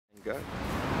Go.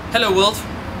 Hello world,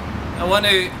 I want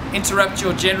to interrupt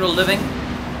your general living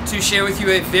to share with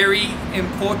you a very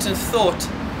important thought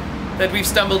that we've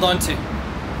stumbled onto.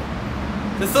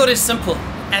 The thought is simple: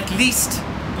 at least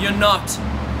you're not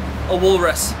a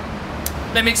walrus.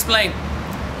 Let me explain.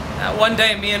 One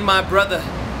day me and my brother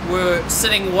were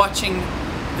sitting watching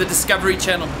the Discovery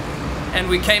Channel and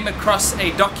we came across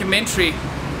a documentary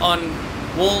on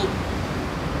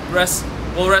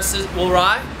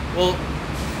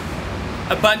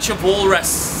a bunch of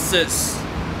walruses.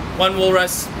 One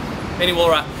walrus, many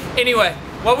walrus. Anyway,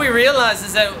 what we realized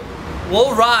is that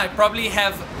walrus probably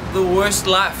have the worst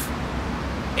life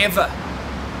ever.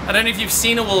 I don't know if you've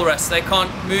seen a walrus. They can't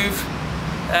move.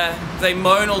 They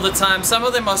moan all the time. Some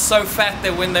of them are so fat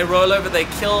that when they roll over, they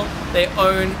kill their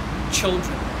own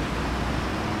children.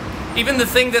 Even the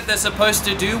thing that they're supposed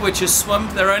to do, which is swim,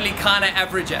 they're only kind of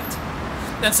average at.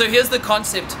 And so here's the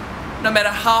concept. No matter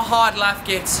how hard life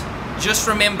gets, just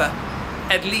remember,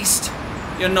 at least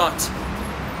you're not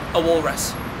a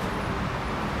walrus.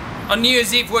 On New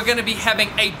Year's Eve, we're going to be having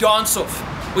a dance-off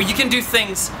where you can do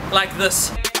things like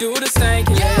this. Do the stank,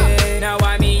 yeah. Now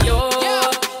I mean yo.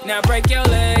 Now break your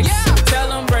legs. Tell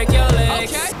them break your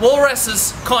legs. Okay.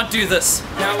 Walruses can't do this.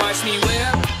 Now watch me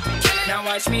whip. Now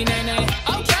watch me nay nay.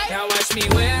 Okay. Now watch me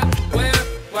whip,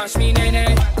 whip. Watch me nay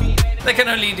nay. They can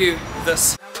only do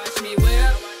this. Now watch me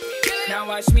whip. Now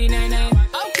watch me nay nay.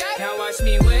 Okay. Now watch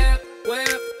me whip,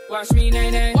 whip. Watch me nay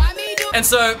nay. And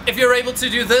so, if you're able to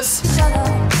do this,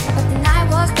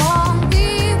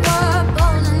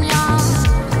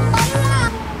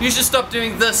 you should stop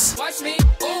doing this. Watch me,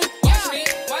 ooh, watch me,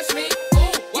 watch me,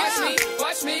 ooh, watch me,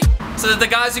 watch me. So that the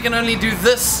guys who can only do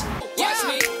this Watch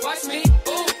me, watch me,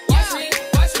 ooh, watch me,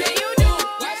 watch me, you do.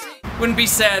 Watch me. wouldn't be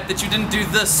sad that you didn't do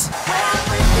this.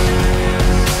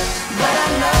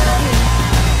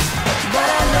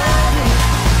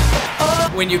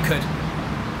 When you could.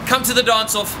 Come to the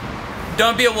dance-off.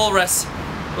 Don't be a walrus.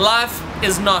 Life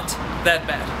is not that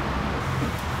bad.